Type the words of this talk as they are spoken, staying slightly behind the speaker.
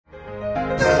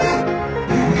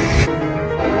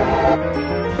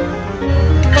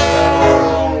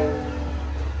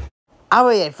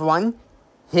Alright everyone,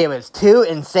 here is 2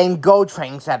 insane GO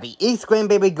trains at the East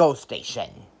Gwillumbury GO station.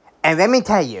 And let me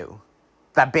tell you,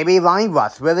 the baby line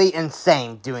was really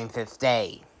insane during this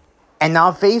day. And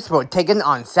our fees were taken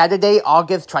on Saturday,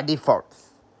 August 24th.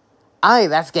 Alright,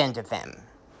 let's get into them.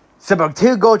 So the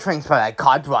 2 GO trains that I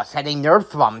caught was heading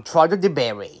north from Toronto to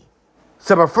Barrie.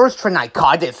 So the first train I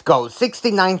caught is GO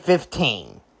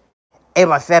 6915. It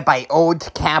was led by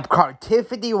old cab car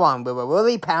 251 with a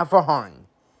really powerful horn.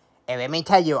 And let me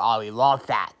tell you, I love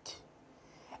that.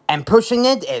 And pushing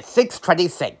it is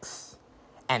 626.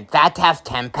 And that has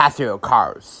 10 passenger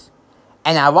cars.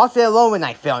 And I wasn't alone when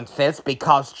I filmed this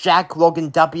because Jack Logan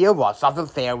W was also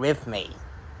there with me.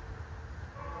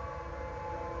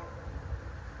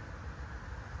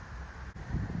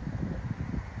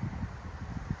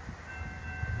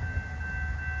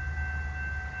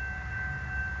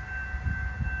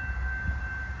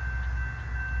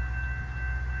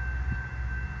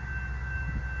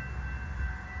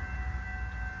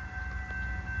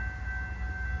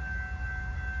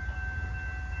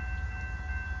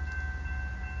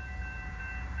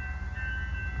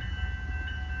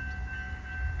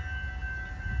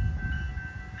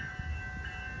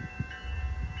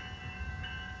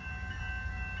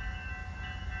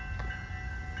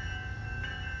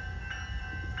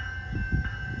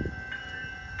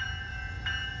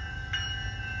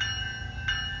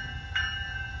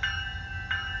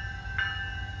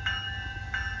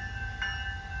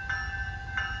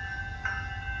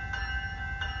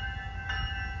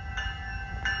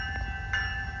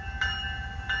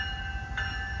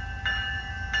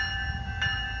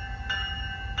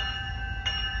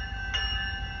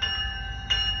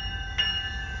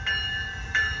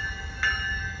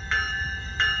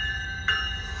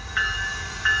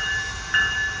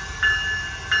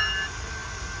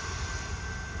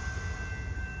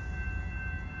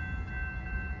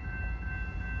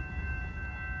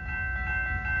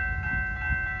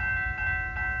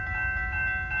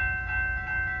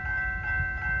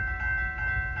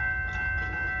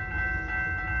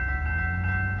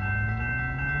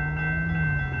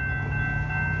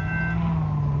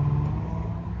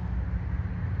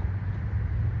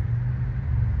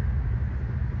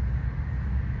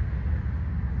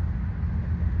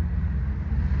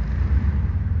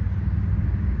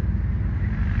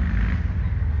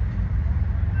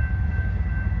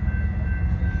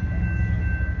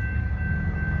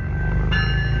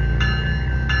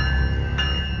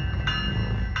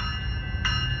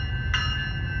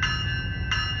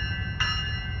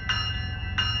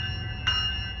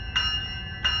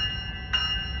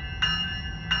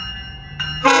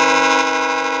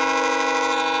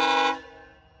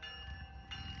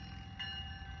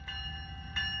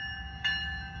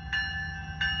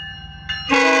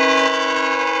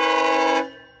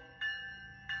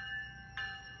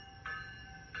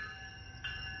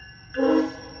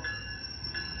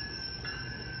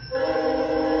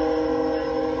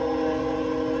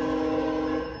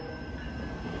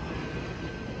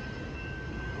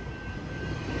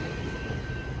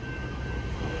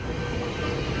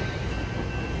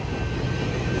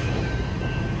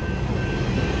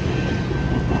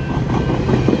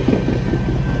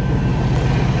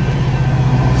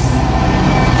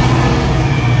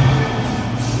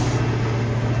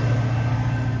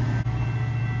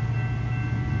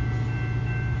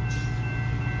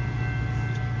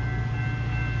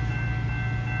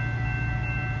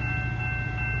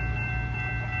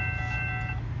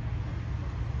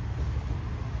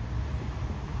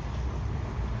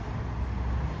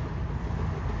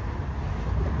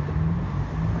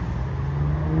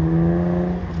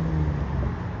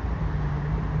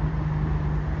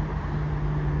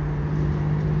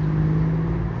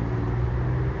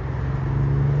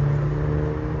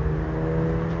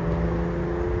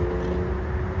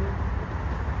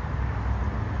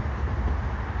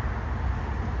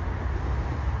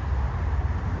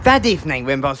 That evening,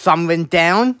 when the sun went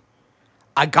down,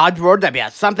 I got word that we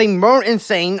had something more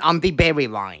insane on the Barrie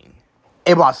line.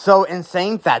 It was so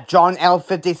insane that John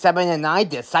L57 and I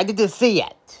decided to see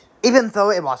it, even though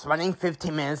it was running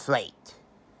 15 minutes late.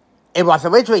 It was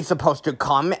originally supposed to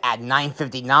come at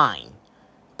 9:59,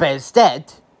 but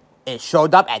instead, it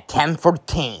showed up at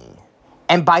 10:14.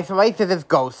 And by the way, this is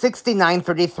GO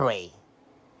 6933.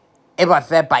 It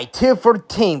was led by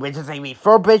 214, which is a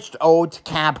refurbished old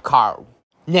cab car.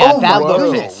 Now that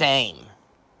looks insane.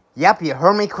 Yep, you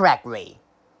heard me correctly.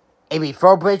 A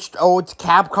refurbished old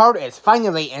cab car is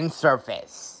finally in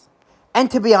service. And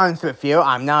to be honest with you,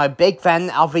 I'm not a big fan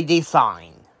of the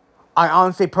design. I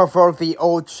honestly prefer the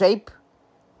old shape,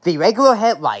 the regular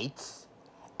headlights,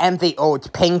 and the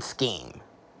old paint scheme.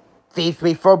 These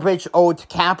refurbished old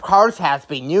cab cars has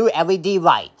the new LED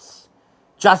lights,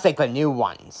 just like the new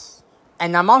ones.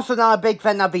 And I'm also not a big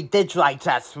fan of the ditch lights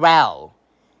as well,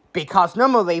 because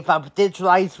normally the ditch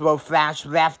lights will flash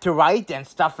left to right and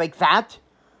stuff like that,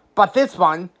 but this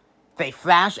one, they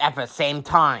flash at the same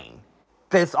time.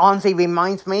 This honestly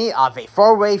reminds me of a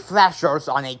four-way flashers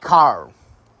on a car.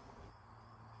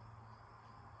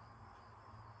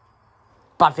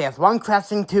 But there's one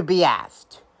question to be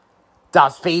asked.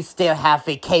 Does these still have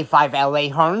the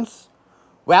K5LA horns?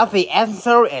 Well, the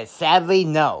answer is sadly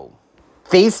no.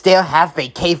 These still have the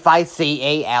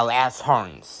K5CALS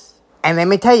horns. And let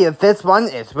me tell you, this one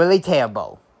is really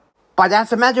terrible. But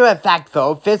as a matter of fact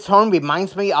though, this horn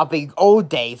reminds me of the old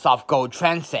days of GO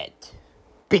Transit.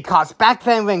 Because back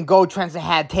then when GO Transit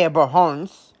had terrible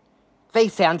horns, they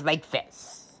sound like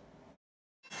this.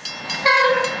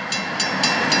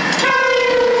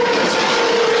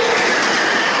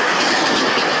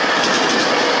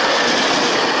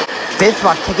 This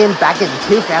was taken back in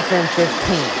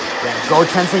 2015, when GO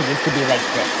Transit used to be like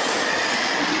this.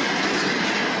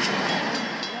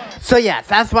 So yeah,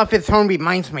 that's what this horn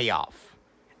reminds me of.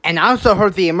 And I also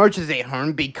heard the emergency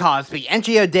horn because the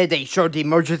engineer did a short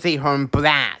emergency horn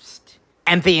blast.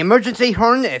 And the emergency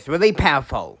horn is really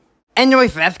powerful.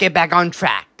 Anyways, let's get back on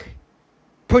track.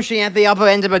 Pushing at the upper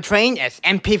end of the train is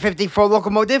MP54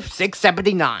 locomotive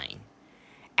 679.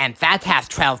 And that has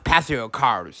 12 passenger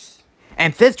cars.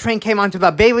 And this train came onto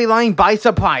the Bailey line by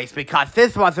surprise because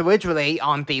this was originally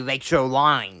on the Lakeshore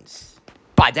lines.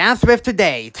 But as with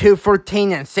today,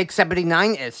 214 and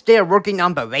 679 is still working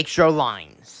on the Lakeshore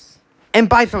lines. And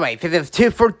by the way, this is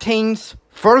 214's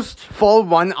first full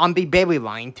run on the Bailey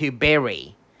line to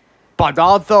Barrie. But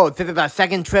although this is the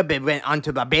second trip it went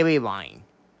onto the Bailey line.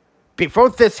 Before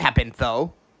this happened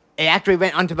though, it actually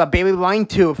went onto the Bailey line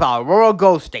to the Aurora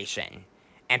GO station.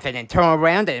 And then it turned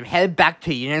around and headed back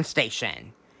to Union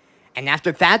Station. And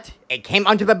after that, it came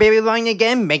onto the Barrie line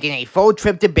again, making a full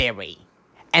trip to Barrie.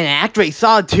 And I actually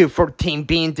saw 214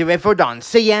 being delivered on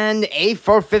CN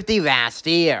A450 last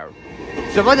year.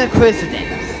 So what a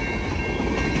coincidence.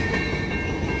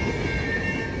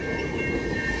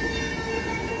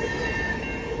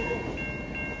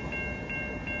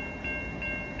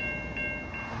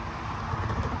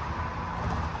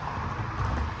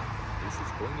 This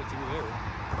is going to do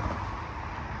there.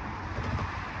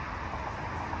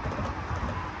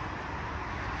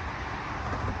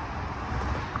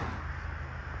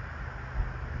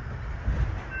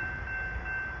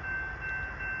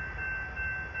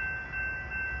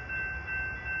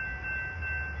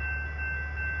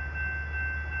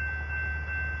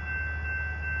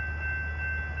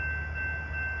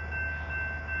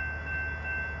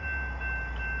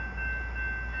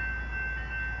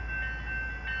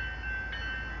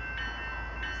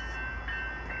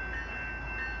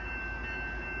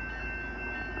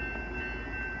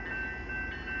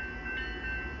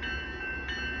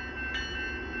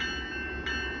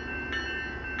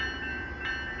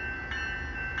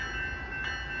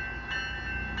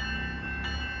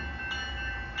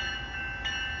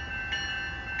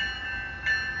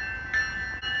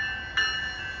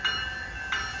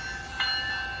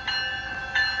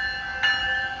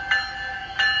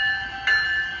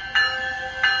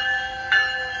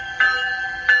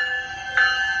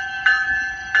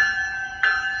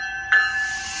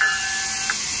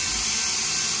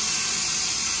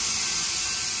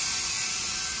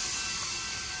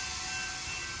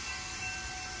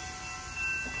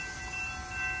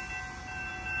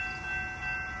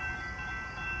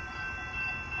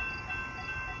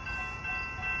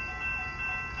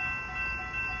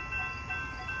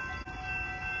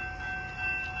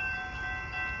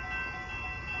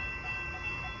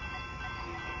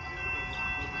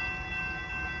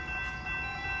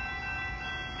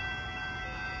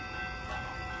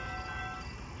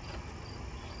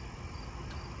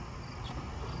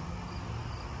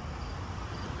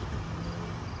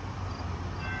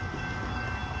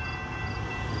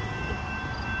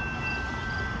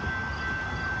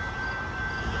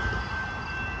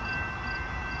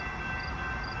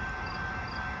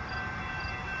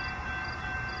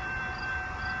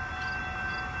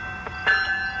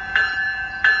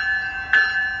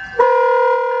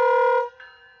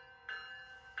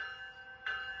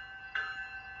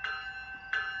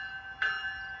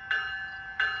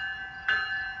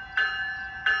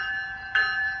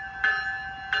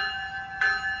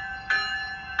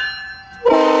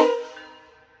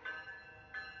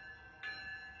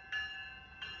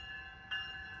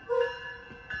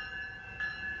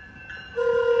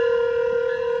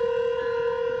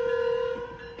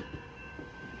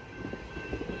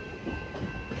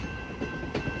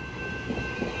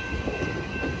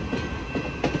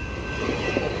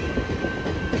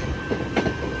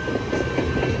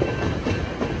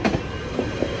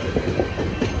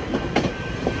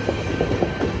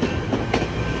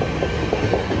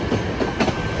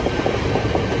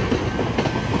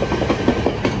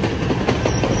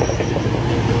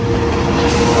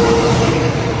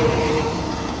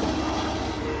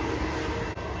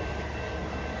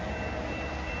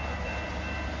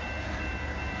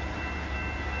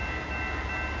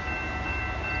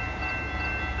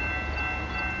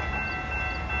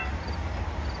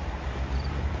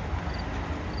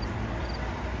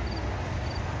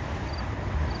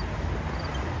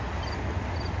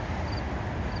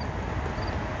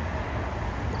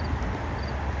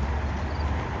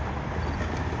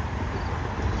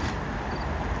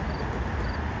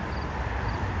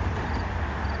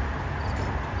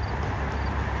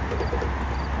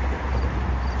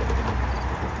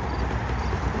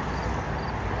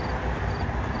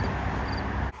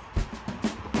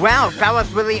 Wow, that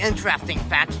was really interesting,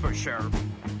 that's for sure.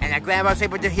 And I'm glad I was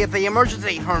able to hear the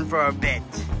emergency horn for a bit,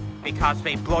 because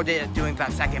they blowed it during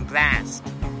that second blast.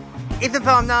 Even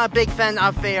though I'm not a big fan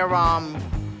of their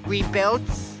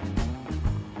rebuilds,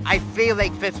 I feel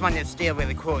like this one is still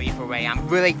really cool either way. I'm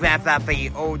really glad that the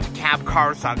old cab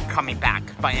cars are coming back,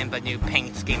 but in the new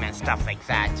paint scheme and stuff like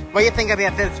that. What do you think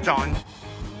about this, John?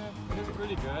 Yeah, it's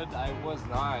pretty good. I was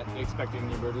not expecting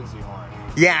the emergency horn.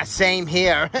 Yeah, same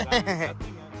here. That thing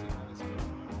actually kind of scared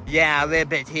me. Yeah, a little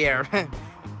bit here.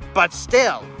 But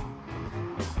still,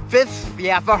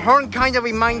 the horn kind of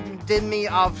reminded me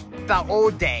of the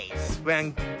old days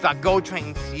when the GO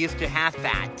trains used to have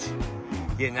that.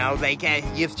 You know, like it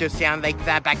used to sound like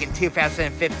that back in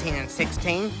 2015 and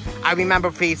 16. I remember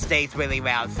these days really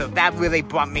well, so that really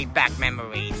brought me back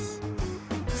memories.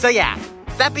 So yeah,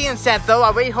 that being said though,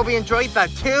 I really hope you enjoyed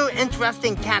the 2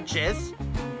 interesting catches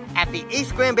at the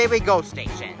East Gwillumbury GO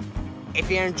station. If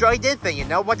you enjoyed it, then you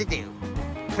know what to do.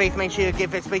 Please make sure you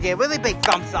give this video a really big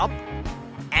thumbs up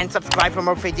and subscribe for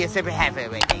more videos if you haven't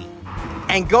already.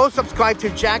 And go subscribe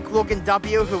to Jack Logan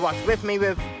W, who was with me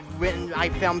when I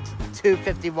filmed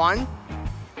 251,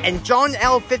 and John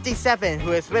L57,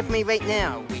 who is with me right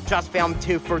now. We just filmed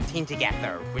 213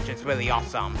 together, which is really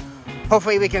awesome.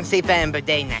 Hopefully we can see them in the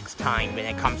day next time when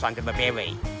it comes onto the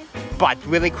Berry. But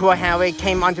really cool how it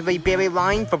came onto the Berry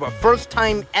line for the first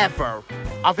time ever.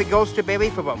 Off it goes to Berry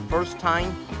for the first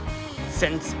time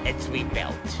since it's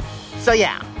rebuilt. So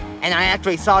yeah, and I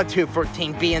actually saw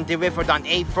 214 being delivered on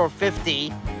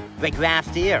A450 like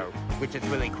last year, which is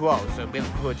really cool, so really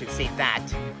cool to see that.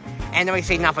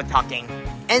 Anyways, enough of talking.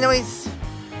 Anyways,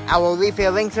 I will leave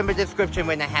your links in the description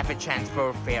when I have a chance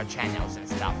for their channels and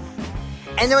stuff.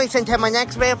 Anyways, until my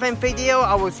next Railfan video,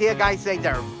 I will see you guys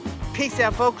later. Peace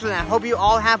out, folks, and I hope you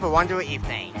all have a wonderful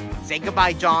evening. Say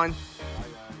goodbye, John.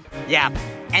 Yeah,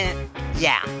 and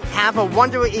yeah, have a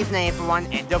wonderful evening, everyone,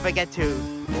 and don't forget to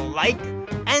like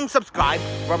and subscribe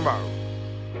for more.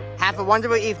 Have a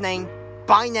wonderful evening.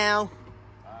 Bye now.